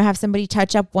 you know, have somebody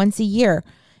touch up once a year.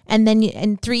 And then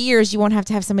in 3 years, you won't have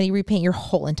to have somebody repaint your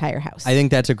whole entire house. I think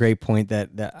that's a great point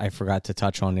that I forgot to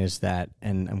touch on is that,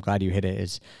 and I'm glad you hit it,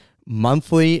 is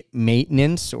monthly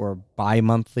maintenance or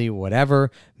bi-monthly,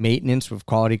 whatever, maintenance with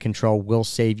quality control will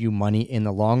save you money in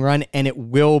the long run. And it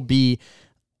will be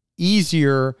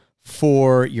easier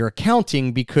for your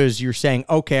accounting because you're saying,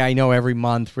 okay, I know every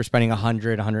month we're spending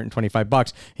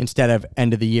 $125 instead of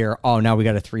end of the year. Oh, now we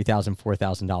got a $3,000,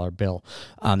 $4,000 bill.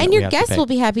 And your guests will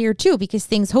be happier too because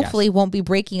things hopefully won't be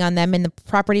breaking on them and the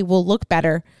property will look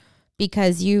better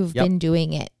because you've been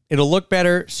doing it. It'll look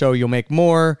better, so you'll make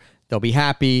more. They'll be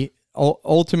happy.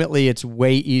 Ultimately, it's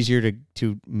way easier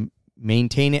to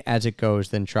maintain it as it goes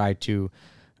than try to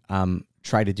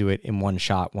do it in one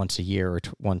shot once a year or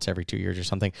once every 2 years or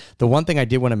something. The one thing I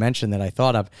did want to mention that I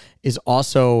thought of is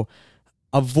also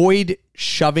avoid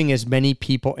shoving as many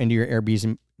people into your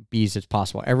Airbnbs as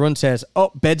possible. Everyone says,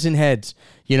 oh, beds and heads,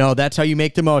 you know, that's how you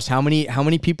make the most. How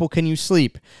many people can you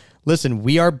sleep? Listen,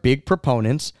 we are big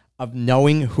proponents of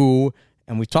knowing who,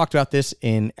 and we talked about this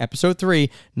in episode 3,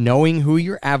 knowing who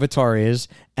your avatar is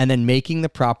and then making the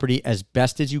property as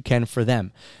best as you can for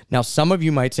them. Now, some of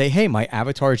you might say, hey, my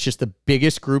avatar is just the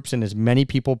biggest groups and as many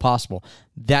people possible.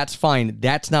 That's fine.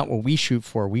 That's not what we shoot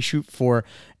for. We shoot for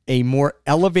a more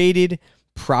elevated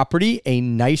property, a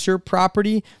nicer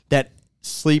property that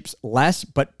sleeps less,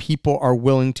 but people are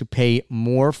willing to pay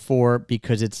more for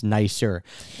because it's nicer.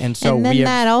 And so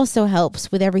that also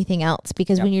helps with everything else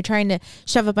because when you're trying to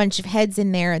shove a bunch of heads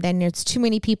in there, then there's too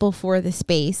many people for the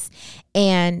space.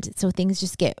 And so things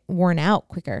just get worn out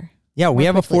quicker. Yeah, we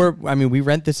have we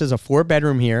rent this as a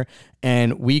 4-bedroom here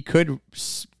and we could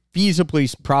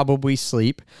feasibly probably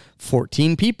sleep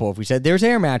 14 people. If we said there's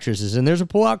air mattresses and there's a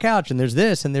pull-out couch and there's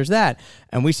this and there's that,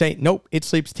 and we say, nope, it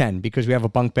sleeps 10 because we have a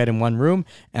bunk bed in one room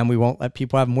and we won't let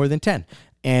people have more than 10.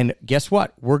 And guess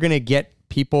what? We're going to get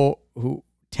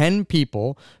 10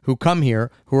 people who come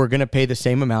here who are going to pay the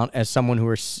same amount as someone who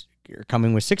are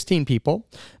coming with 16 people,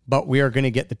 but we are going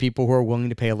to get the people who are willing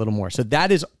to pay a little more. So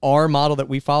that is our model that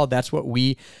we follow. That's what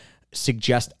we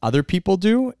suggest other people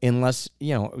do, unless,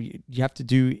 you know, you have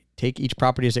to take each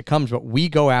property as it comes, but we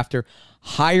go after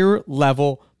higher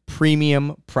level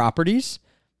premium properties.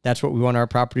 That's what we want our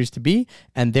properties to be.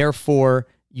 And therefore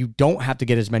you don't have to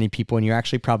get as many people and you're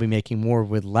actually probably making more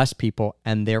with less people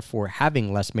and therefore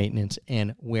having less maintenance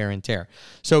and wear and tear.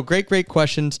 So great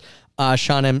questions.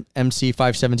 Sean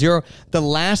MC570. The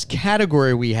last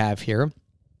category we have here,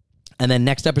 and then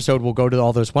next episode, we'll go to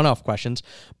all those one-off questions.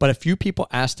 But a few people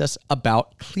asked us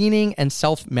about cleaning and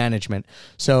self-management.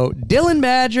 So Dylan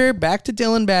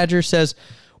Badger says,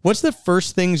 what's the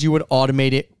first things you would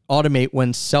automate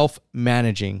when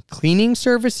self-managing? Cleaning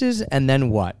services and then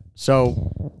what?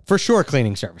 So for sure,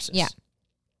 cleaning services. Yeah.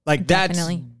 Like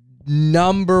definitely. That's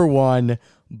number one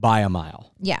by a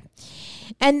mile. Yeah.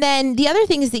 And then the other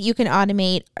things that you can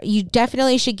automate, you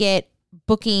definitely should get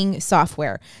booking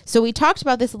software. So we talked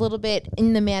about this a little bit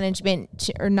in the management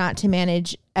or not to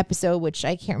manage episode, which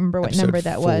I can't remember what number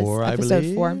that was.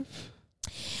 Episode 4. Which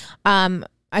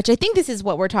I think this is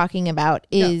what we're talking about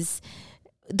is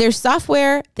there's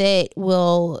software that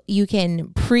you can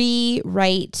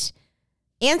pre-write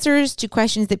answers to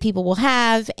questions that people will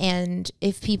have. And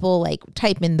if people like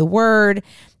type in the word,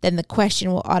 then the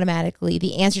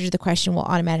answer to the question will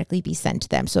automatically be sent to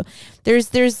them. So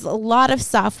there's a lot of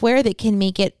software that can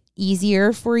make it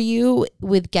easier for you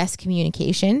with guest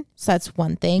communication. So that's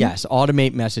one thing. Yes.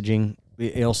 Automate messaging.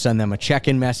 It'll send them a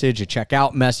check-in message, a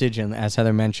check-out message. And as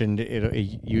Heather mentioned, it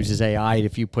uses AI.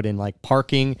 If you put in like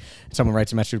parking, someone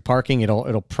writes a message with parking,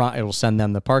 it'll send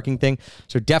them the parking thing.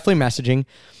 So definitely messaging.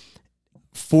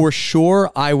 For sure,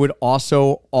 I would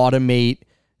also automate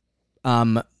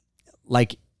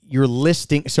like your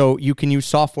listing. So you can use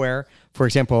software. For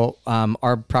example,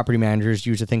 our property managers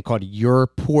use a thing called Your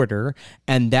Porter,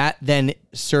 and that then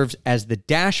serves as the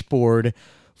dashboard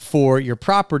for your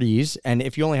properties. And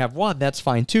if you only have one, that's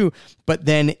fine too. But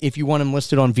then if you want them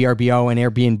listed on VRBO and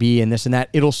Airbnb and this and that,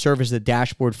 it'll serve as the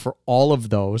dashboard for all of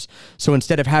those. So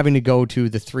instead of having to go to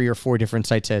the 3 or 4 different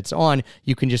sites that it's on,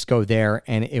 you can just go there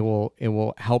and it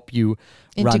will help you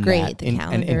integrate run that the and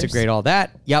calendars. integrate all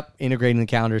that. Yep. Integrating the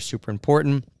calendar is super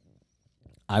important.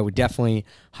 I would definitely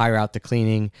hire out the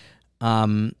cleaning.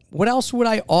 What else would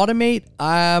I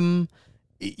automate?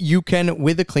 You can,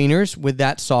 with the cleaners, with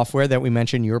that software that we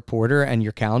mentioned, your Porter and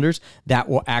your calendars, that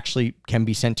will actually can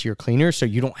be sent to your cleaners. So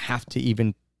you don't have to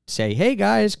even say, hey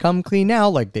guys, come clean now.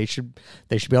 Like they should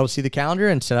be able to see the calendar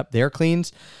and set up their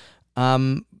cleans.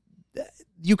 You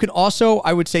can also,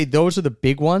 I would say those are the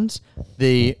big ones,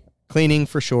 the cleaning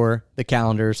for sure, the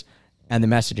calendars and the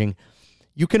messaging.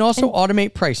 You can also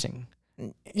automate pricing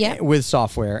with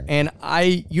software. And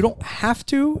you don't have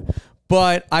to,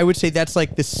 but I would say that's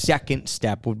like the second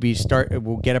step would be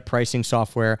we'll get a pricing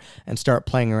software and start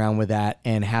playing around with that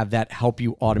and have that help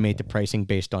you automate the pricing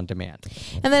based on demand.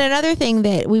 And then another thing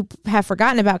that we have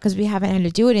forgotten about because we haven't had to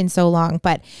do it in so long,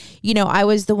 but I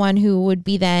was the one who would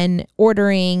be then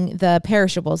ordering the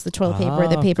perishables, the toilet paper,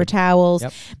 the paper towels.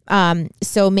 Yep.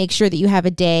 So make sure that you have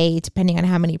a day, depending on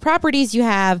how many properties you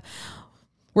have,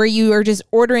 where you are just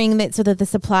ordering that so that the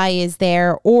supply is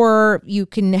there, or you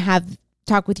can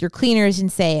talk with your cleaners and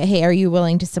say, hey, are you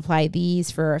willing to supply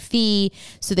these for a fee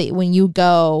so that when you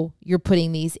go, you're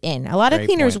putting these in? A lot of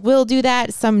cleaners will do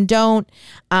that. Some don't.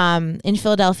 In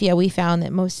Philadelphia, we found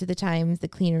that most of the times the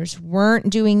cleaners weren't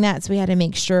doing that. So we had to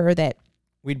make sure that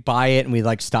we'd buy it and we'd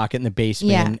like stock it in the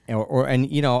basement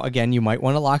again, you might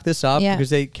want to lock this up because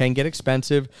they can get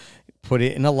expensive. Put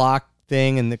it in a lock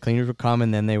thing and the cleaners would come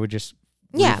and then they would just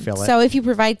refill it. So if you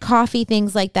provide coffee,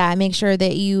 things like that, make sure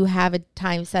that you have a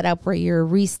time set up where you're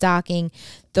restocking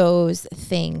those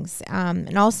things.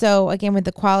 And also, again, with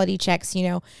the quality checks,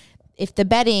 if the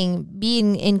bedding,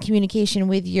 being in communication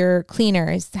with your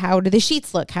cleaners, how do the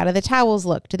sheets look? How do the towels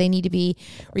look? Do they need to be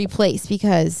replaced?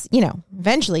 Because,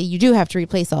 eventually you do have to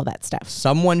replace all that stuff.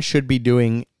 Someone should be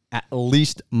doing at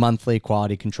least monthly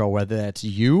quality control, whether that's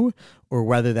you or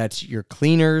whether that's your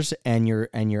cleaners and you're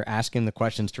asking the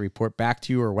questions to report back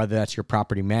to you, or whether that's your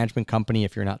property management company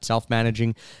if you're not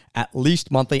self-managing, at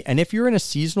least monthly. And if you're in a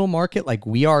seasonal market like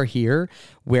we are here,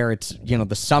 where it's,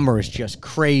 the summer is just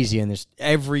crazy and there's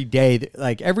every day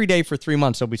for 3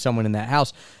 months, there'll be someone in that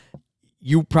house.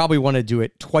 You probably want to do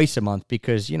it twice a month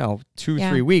because,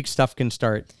 2-3 weeks, stuff can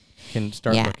start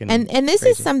looking and this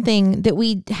crazy. Is something that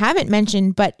we haven't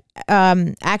mentioned, but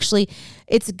actually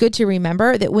it's good to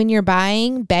remember that when you're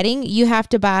buying bedding, you have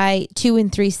to buy 2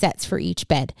 and 3 sets for each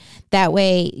bed. That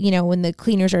way, when the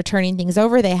cleaners are turning things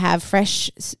over, they have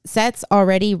fresh sets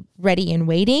already ready and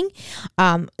waiting.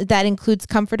 That includes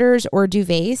comforters or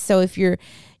duvets. So if you're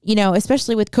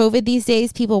especially with COVID these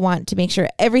days, people want to make sure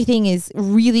everything is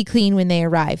really clean when they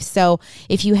arrive. So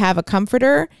if you have a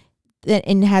comforter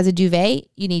and has a duvet,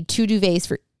 you need 2 duvets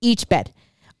for each bed.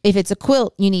 If it's a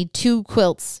quilt, you need 2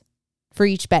 quilts for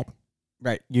each bed.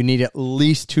 Right. You need at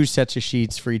least 2 sets of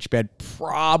sheets for each bed,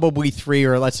 probably 3,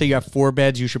 or let's say you have 4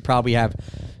 beds, you should probably have,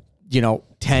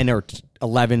 10 or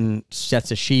 11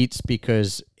 sets of sheets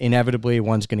because inevitably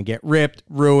one's going to get ripped,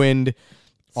 ruined,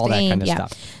 all that kind of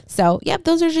stuff. So,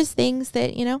 those are just things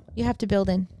that, you have to build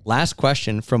in. Last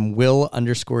question from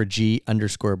Will_G_Brooke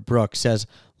says,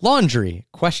 laundry, ?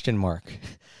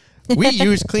 We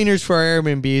use cleaners for our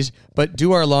Airbnbs, but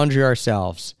do our laundry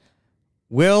ourselves.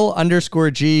 Will_G_Brooks,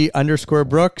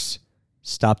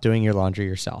 stop doing your laundry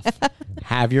yourself.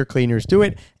 Have your cleaners do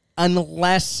it.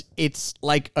 Unless it's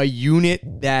like a unit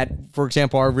that, for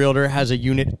example, our realtor has a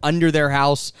unit under their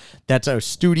house that's a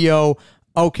studio.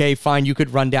 Okay, fine. You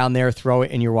could run down there, throw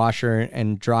it in your washer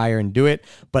and dryer and do it.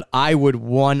 But I would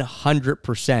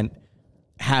 100%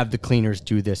 have the cleaners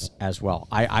do this as well.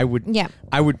 I would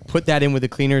put that in with the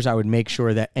cleaners. I would make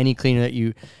sure that any cleaner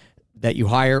that you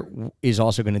hire is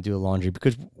also going to do the laundry,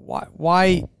 because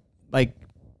why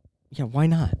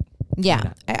not?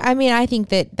 Yeah. I mean, I think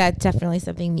that that's definitely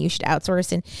something you should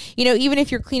outsource. And, even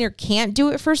if your cleaner can't do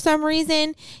it for some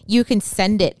reason, you can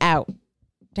send it out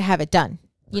to have it done.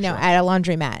 At a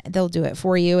laundromat, they'll do it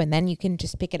for you, and then you can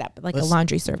just pick it up like a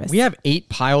laundry service. We have 8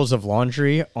 piles of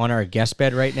laundry on our guest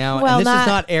bed right now, and this is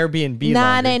not Airbnb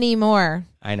not laundry. Anymore.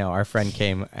 I know. Our friend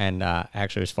came and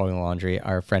actually was folding the laundry.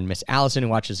 Our friend Miss Allison, who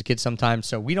watches the kids sometimes,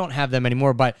 so we don't have them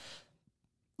anymore. But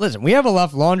listen, we have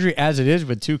enough laundry as it is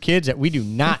with 2 kids that we do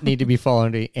not need to be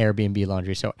folding Airbnb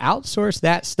laundry. So outsource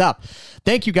that stuff.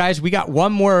 Thank you, guys. We got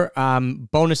one more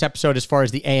bonus episode as far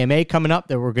as the AMA coming up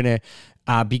that we're going to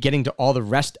be getting to all the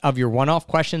rest of your one-off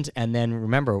questions. And then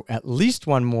remember, at least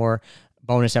one more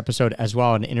bonus episode as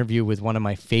well, an interview with one of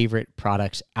my favorite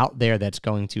products out there that's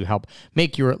going to help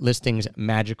make your listings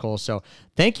magical. So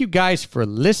thank you guys for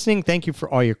listening. Thank you for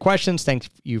all your questions. Thank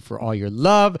you for all your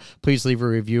love. Please leave a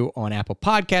review on Apple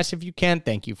Podcasts if you can.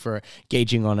 Thank you for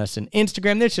engaging on us on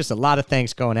Instagram. There's just a lot of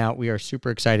thanks going out. We are super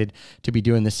excited to be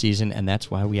doing this season, and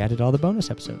that's why we added all the bonus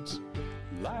episodes.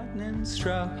 Lightning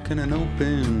struck in an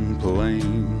open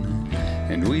plain,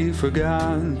 and we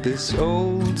forgot this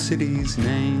old city's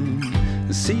name.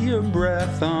 See your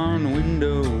breath on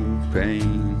window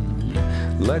pane.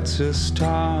 Let's just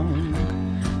talk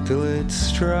till it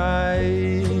strikes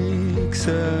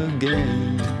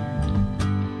again.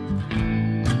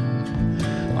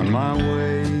 On my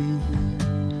way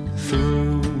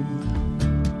through,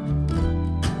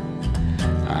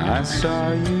 I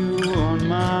saw you on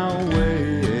my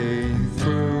way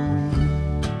through.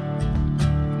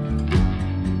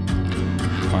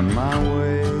 On my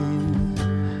way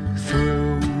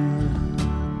through,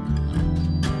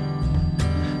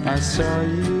 I saw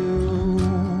you,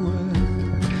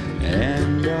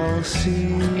 and I'll see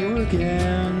you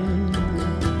again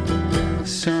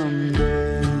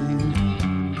someday.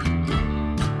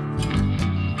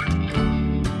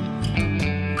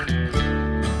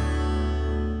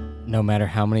 No matter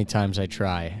how many times I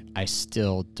try, I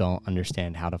still don't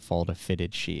understand how to fold a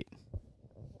fitted sheet.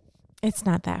 It's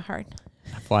not that hard.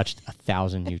 I've watched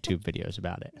 1,000 YouTube videos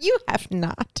about it. You have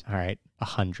not. All right,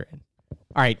 100.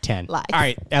 All right, 10. Lies. All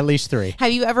right, at least 3.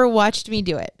 Have you ever watched me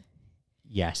do it?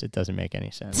 Yes, it doesn't make any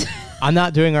sense. I'm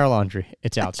not doing our laundry.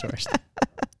 It's outsourced.